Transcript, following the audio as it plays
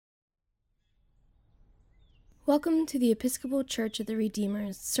Welcome to the Episcopal Church of the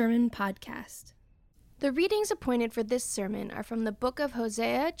Redeemer's Sermon Podcast. The readings appointed for this sermon are from the book of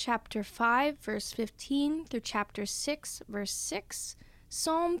Hosea, chapter 5, verse 15 through chapter 6, verse 6,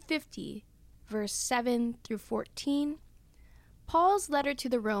 Psalm 50, verse 7 through 14, Paul's letter to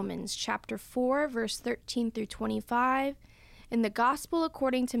the Romans, chapter 4, verse 13 through 25, and the Gospel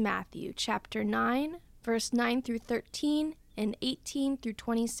according to Matthew, chapter 9, verse 9 through 13, and 18 through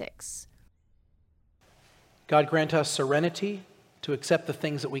 26. God grant us serenity to accept the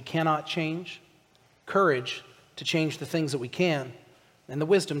things that we cannot change, courage to change the things that we can, and the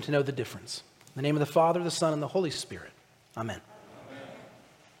wisdom to know the difference. In the name of the Father, the Son, and the Holy Spirit. Amen.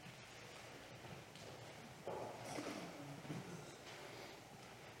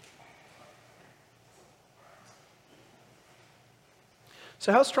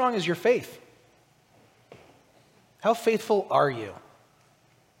 So how strong is your faith? How faithful are you?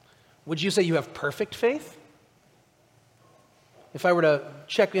 Would you say you have perfect faith? If I were to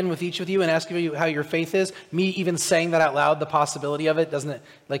check in with each of you and ask you how your faith is, me even saying that out loud, the possibility of it, doesn't it,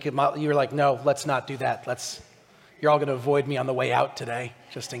 like you're like, no, let's not do that. You're all going to avoid me on the way out today,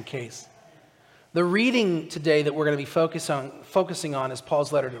 just in case. The reading today that we're going to be focusing on is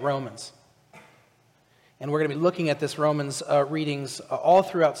Paul's letter to Romans. And we're going to be looking at this Romans readings all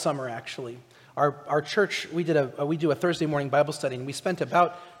throughout summer, actually. Our church, we do a Thursday morning Bible study, and we spent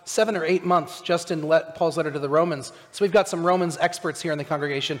about 7 or 8 months just in Paul's letter to the Romans. So we've got some Romans experts here in the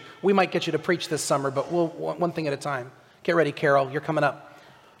congregation. We might get you to preach this summer, but we'll one thing at a time. Get ready, Carol. You're coming up.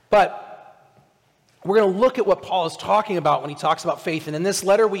 But we're going to look at what Paul is talking about when he talks about faith. And in this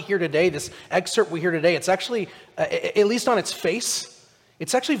letter we hear today, this excerpt we hear today, it's actually, at least on its face,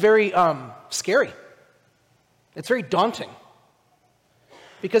 it's actually very scary. It's very daunting.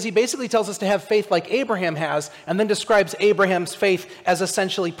 Because he basically tells us to have faith like Abraham has, and then describes Abraham's faith as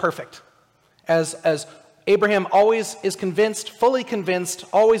essentially perfect. As Abraham always is convinced, fully convinced,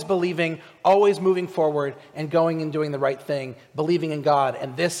 always believing, always moving forward, and going and doing the right thing, believing in God.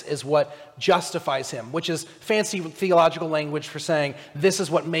 And this is what justifies him, which is fancy theological language for saying this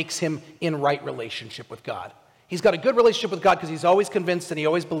is what makes him in right relationship with God. He's got a good relationship with God because he's always convinced and he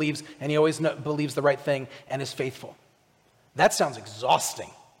always believes and he always believes the right thing and is faithful. That sounds exhausting.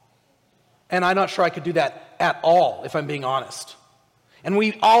 And I'm not sure I could do that at all, if I'm being honest. And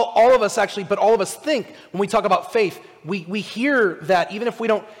all of us actually, but all of us think when we talk about faith, we hear that even if we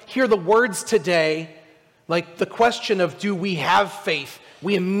don't hear the words today, like the question of do we have faith,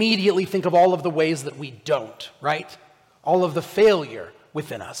 we immediately think of all of the ways that we don't, right? All of the failure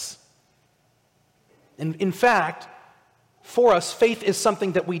within us. And in fact, for us, faith is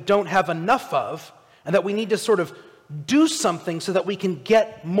something that we don't have enough of and that we need to sort of do something so that we can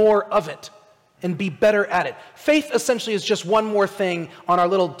get more of it and be better at it. Faith essentially is just one more thing on our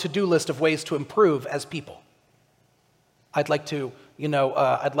little to-do list of ways to improve as people. I'd like to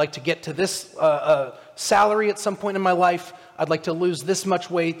get to this salary at some point in my life. I'd like to lose this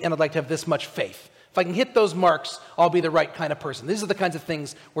much weight, and I'd like to have this much faith. If I can hit those marks, I'll be the right kind of person. These are the kinds of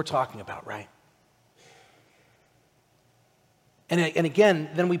things we're talking about, right? And again,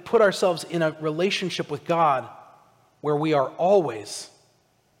 then we put ourselves in a relationship with God where we are always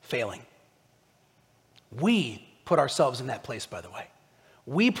failing. We put ourselves in that place, by the way.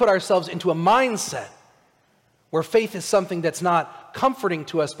 We put ourselves into a mindset where faith is something that's not comforting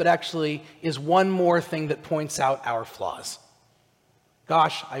to us, but actually is one more thing that points out our flaws.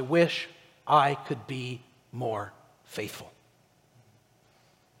 Gosh, I wish I could be more faithful.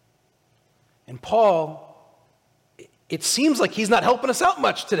 And Paul, it seems like he's not helping us out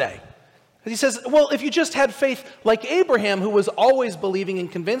much today. He says, well, if you just had faith like Abraham, who was always believing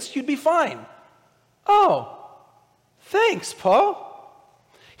and convinced, you'd be fine. Oh, thanks, Paul.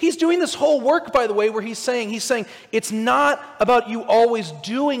 He's doing this whole work, by the way, where he's saying it's not about you always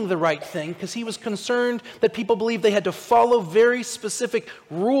doing the right thing, because he was concerned that people believed they had to follow very specific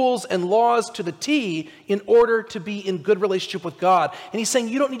rules and laws to the T in order to be in good relationship with God. And he's saying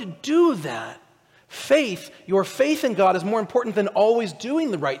you don't need to do that. Your faith in God is more important than always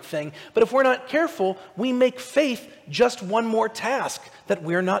doing the right thing. But if we're not careful, we make faith just one more task that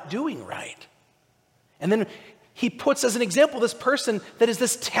we're not doing right. And then he puts as an example this person that is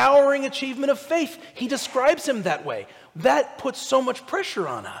this towering achievement of faith. He describes him that way. That puts so much pressure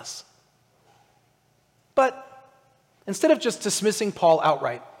on us. But instead of just dismissing Paul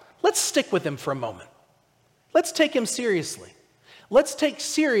outright, let's stick with him for a moment. Let's take him seriously. Let's take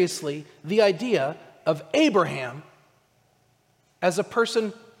seriously the idea of Abraham as a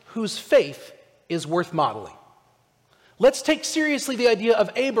person whose faith is worth modeling. Let's take seriously the idea of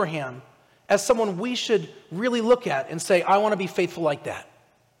Abraham as someone we should really look at and say, I want to be faithful like that.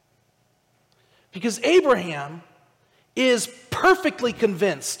 Because Abraham is perfectly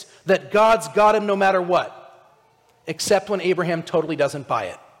convinced that God's got him no matter what, except when Abraham totally doesn't buy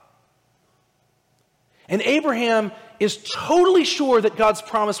it. And Abraham is totally sure that God's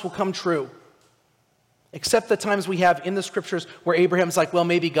promise will come true, except the times we have in the scriptures where Abraham's like, well,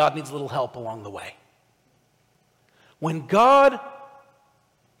 maybe God needs a little help along the way. When God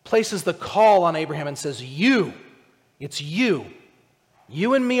places the call on Abraham and says, it's you.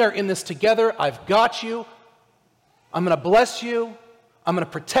 You and me are in this together. I've got you. I'm going to bless you. I'm going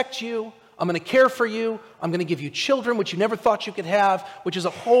to protect you. I'm going to care for you. I'm going to give you children, which you never thought you could have, which is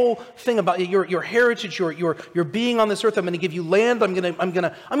a whole thing about your heritage, your being on this earth. I'm going to give you land. I'm going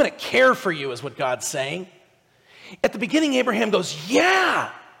to care for you, is what God's saying. At the beginning, Abraham goes,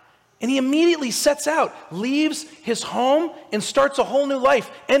 yeah. And he immediately sets out, leaves his home, and starts a whole new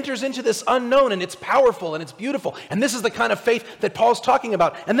life, enters into this unknown, and it's powerful, and it's beautiful. And this is the kind of faith that Paul's talking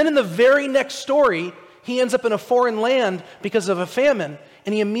about. And then in the very next story, he ends up in a foreign land because of a famine,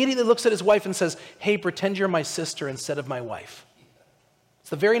 and he immediately looks at his wife and says, hey, pretend you're my sister instead of my wife. It's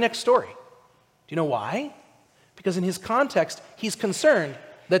the very next story. Do you know why? Because in his context, he's concerned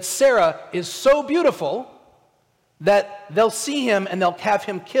that Sarah is so beautiful that they'll see him and they'll have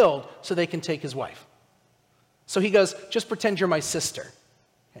him killed so they can take his wife. So he goes, just pretend you're my sister.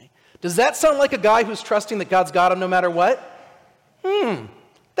 Okay. Does that sound like a guy who's trusting that God's got him no matter what?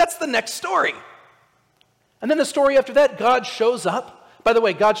 That's the next story. And then the story after that, God shows up. By the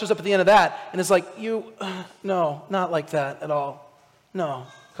way, God shows up at the end of that and is like, no, not like that at all. No,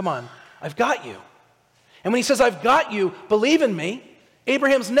 come on, I've got you. And when he says, I've got you, believe in me,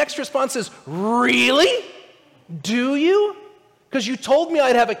 Abraham's next response is, really? Do you? Because you told me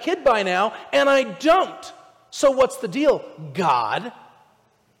I'd have a kid by now, and I don't. So what's the deal, God?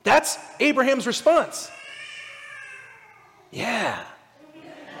 That's Abraham's response. Yeah.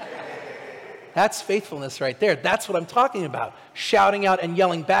 That's faithfulness right there. That's what I'm talking about. Shouting out and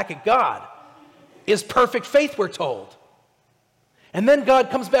yelling back at God is perfect faith, we're told. And then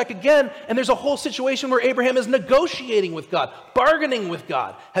God comes back again, and there's a whole situation where Abraham is negotiating with God, bargaining with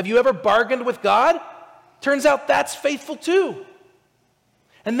God. Have you ever bargained with God? Turns out that's faithful too.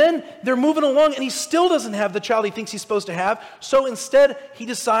 And then they're moving along, and he still doesn't have the child he thinks he's supposed to have. So instead, he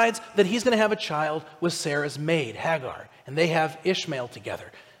decides that he's going to have a child with Sarah's maid, Hagar, and they have Ishmael together.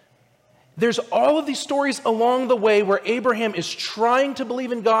 There's all of these stories along the way where Abraham is trying to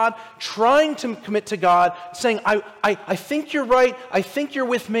believe in God, trying to commit to God, saying, I think you're right, I think you're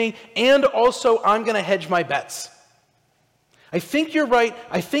with me, and also I'm going to hedge my bets. I think you're right,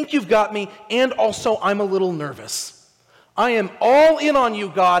 I think you've got me, and also I'm a little nervous. I am all in on you,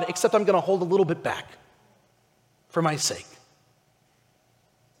 God, except I'm going to hold a little bit back for my sake.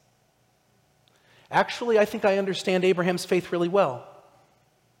 Actually, I think I understand Abraham's faith really well.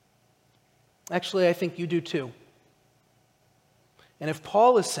 Actually, I think you do too. And if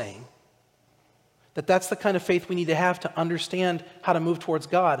Paul is saying that that's the kind of faith we need to have to understand how to move towards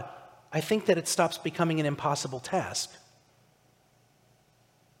God, I think that it stops becoming an impossible task.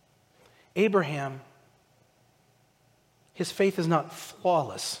 Abraham, his faith is not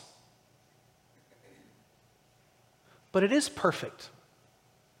flawless, but it is perfect.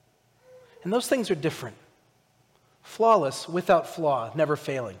 And those things are different. Flawless, without flaw, never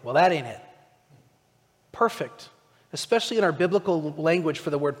failing. Well, that ain't it. Perfect, especially in our biblical language for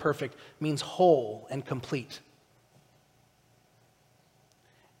the word perfect, means whole and complete.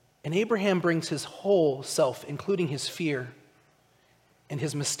 And Abraham brings his whole self, including his fear and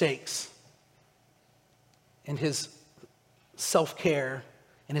his mistakes and his self-care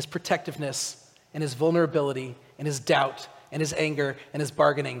and his protectiveness and his vulnerability and his doubt and his anger and his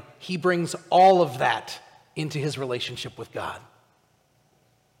bargaining. He brings all of that into his relationship with God.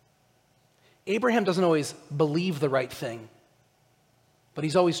 Abraham doesn't always believe the right thing, but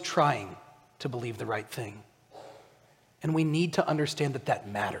he's always trying to believe the right thing. And we need to understand that that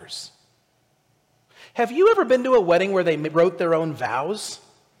matters. Have you ever been to a wedding where they wrote their own vows?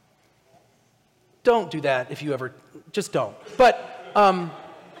 Don't do that if you ever, just don't. But,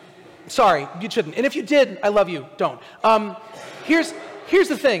 sorry, you shouldn't. And if you did, I love you, don't. Here's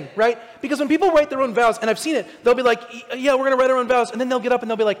the thing, right? Because when people write their own vows, and I've seen it, they'll be like, yeah, we're going to write our own vows. And then they'll get up and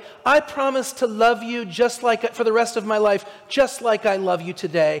they'll be like, I promise to love you just like for the rest of my life, just like I love you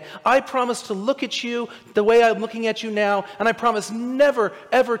today. I promise to look at you the way I'm looking at you now, and I promise never,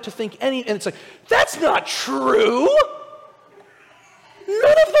 ever to think any, and it's like, that's not true.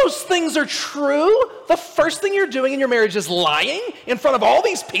 None of those things are true. The first thing you're doing in your marriage is lying in front of all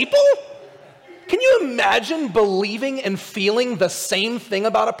these people? Can you imagine believing and feeling the same thing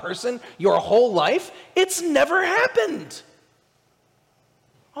about a person your whole life? It's never happened.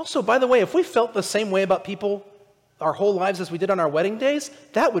 Also, by the way, if we felt the same way about people our whole lives as we did on our wedding days,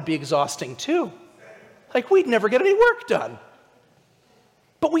 that would be exhausting too. Like, we'd never get any work done.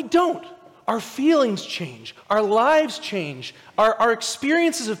 But we don't. Our feelings change. Our lives change. Our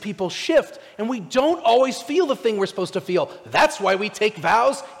experiences of people shift, and we don't always feel the thing we're supposed to feel. That's why we take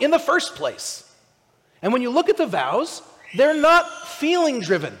vows in the first place. And when you look at the vows, they're not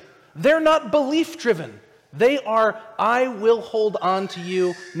feeling-driven. They're not belief-driven. They are, I will hold on to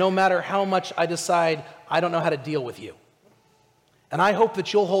you no matter how much I decide I don't know how to deal with you. And I hope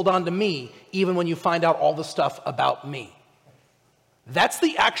that you'll hold on to me even when you find out all the stuff about me. That's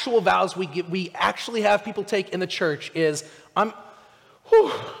the actual vows we actually have people take in the church is,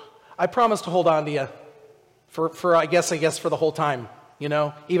 I promise to hold on to you for I guess for the whole time,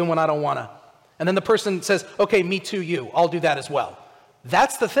 even when I don't want to. And then the person says, okay, me too, you. I'll do that as well.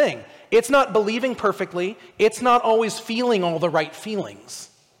 That's the thing. It's not believing perfectly. It's not always feeling all the right feelings.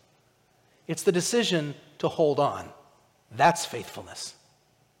 It's the decision to hold on. That's faithfulness.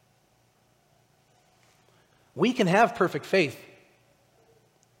 We can have perfect faith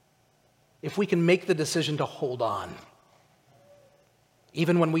if we can make the decision to hold on,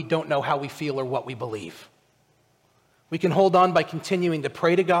 even when we don't know how we feel or what we believe. We can hold on by continuing to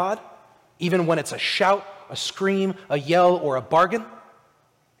pray to God, even when it's a shout, a scream, a yell, or a bargain.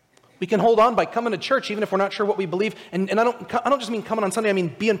 We can hold on by coming to church even if we're not sure what we believe. And I don't just mean coming on Sunday, I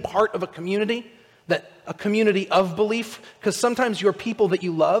mean being part of a community of belief. Because sometimes your people that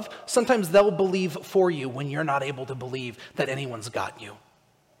you love, sometimes they'll believe for you when you're not able to believe that anyone's got you.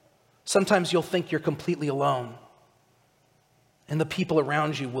 Sometimes you'll think you're completely alone. And the people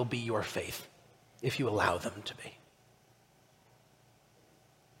around you will be your faith if you allow them to be.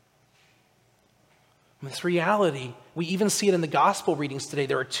 This reality, we even see it in the gospel readings today.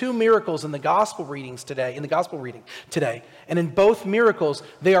 There are 2 miracles in the gospel reading today. And in both miracles,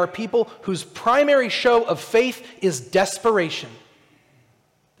 they are people whose primary show of faith is desperation.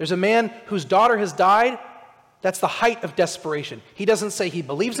 There's a man whose daughter has died. That's the height of desperation. He doesn't say he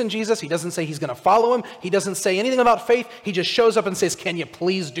believes in Jesus. He doesn't say he's going to follow him. He doesn't say anything about faith. He just shows up and says, can you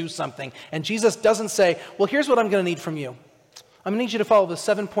please do something? And Jesus doesn't say, well, here's what I'm going to need from you. I'm going to need you to follow the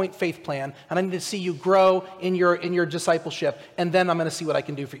 7-point faith plan, and I need to see you grow in your discipleship, and then I'm going to see what I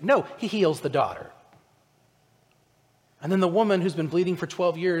can do for you. No, he heals the daughter. And then the woman who's been bleeding for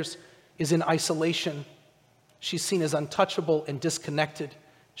 12 years is in isolation. She's seen as untouchable and disconnected.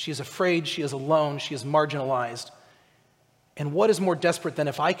 She is afraid, she is alone, she is marginalized. And what is more desperate than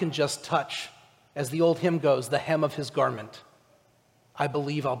if I can just touch, as the old hymn goes, the hem of his garment? I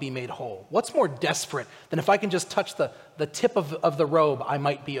believe I'll be made whole. What's more desperate than if I can just touch the tip of the robe, I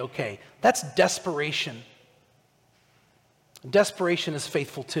might be okay? That's desperation. Desperation is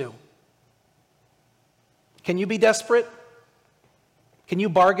faithful too. Can you be desperate? Can you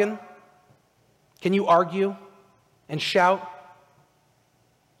bargain? Can you argue and shout?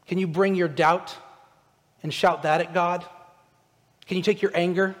 Can you bring your doubt and shout that at God? Can you take your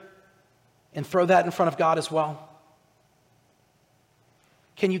anger and throw that in front of God as well?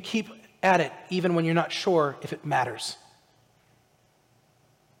 Can you keep at it even when you're not sure if it matters?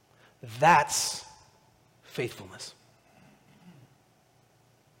 That's faithfulness.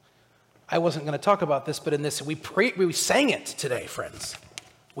 I wasn't going to talk about this, but in this, we sang it today, friends.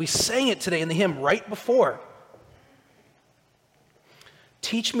 We sang it today in the hymn right before.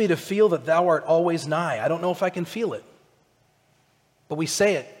 Teach me to feel that thou art always nigh. I don't know if I can feel it, but we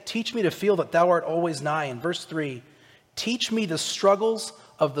say it. Teach me to feel that thou art always nigh. In verse 3, teach me the struggles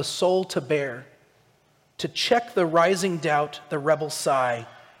of the soul to bear, to check the rising doubt, the rebel sigh.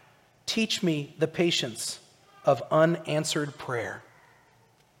 Teach me the patience of unanswered prayer.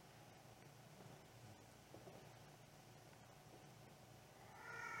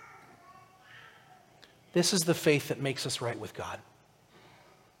 This is the faith that makes us right with God.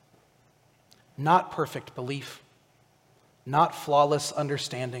 Not perfect belief, not flawless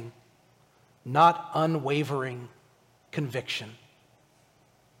understanding, not unwavering conviction.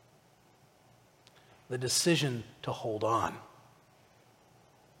 The decision to hold on.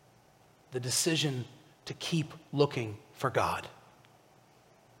 The decision to keep looking for God.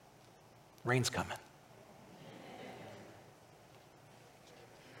 Rain's coming.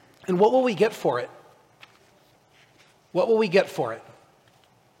 And what will we get for it? What will we get for it?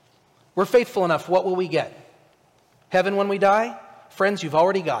 We're faithful enough. What will we get? Heaven when we die? Friends, you've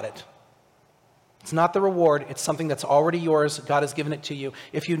already got it. It's not the reward. It's something that's already yours. God has given it to you.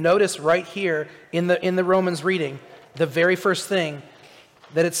 If you notice right here in the Romans reading, the very first thing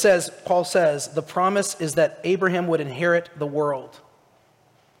that it says, Paul says, the promise is that Abraham would inherit the world.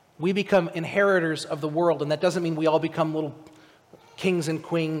 We become inheritors of the world, and that doesn't mean we all become little kings and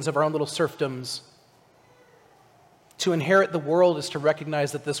queens of our own little serfdoms. To inherit the world is to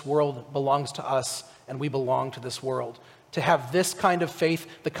recognize that this world belongs to us and we belong to this world. To have this kind of faith,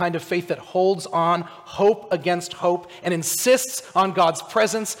 the kind of faith that holds on hope against hope and insists on God's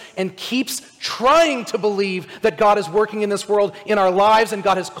presence and keeps trying to believe that God is working in this world in our lives, and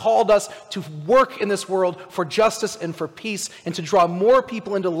God has called us to work in this world for justice and for peace and to draw more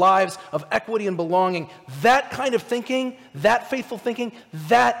people into lives of equity and belonging. That kind of thinking, that faithful thinking,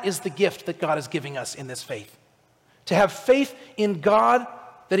 that is the gift that God is giving us in this faith. To have faith in God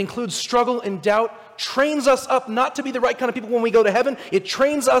that includes struggle and doubt trains us up not to be the right kind of people when we go to heaven. It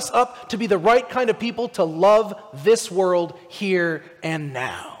trains us up to be the right kind of people to love this world here and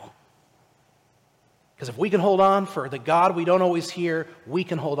now. Because if we can hold on for the God we don't always hear, we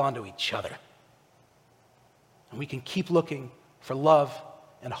can hold on to each other. And we can keep looking for love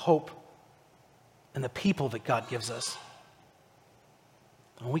and hope and the people that God gives us.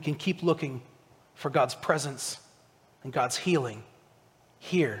 And we can keep looking for God's presence and God's healing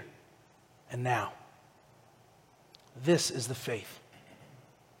here and now. This is the faith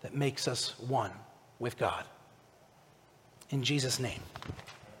that makes us one with God. In Jesus' name.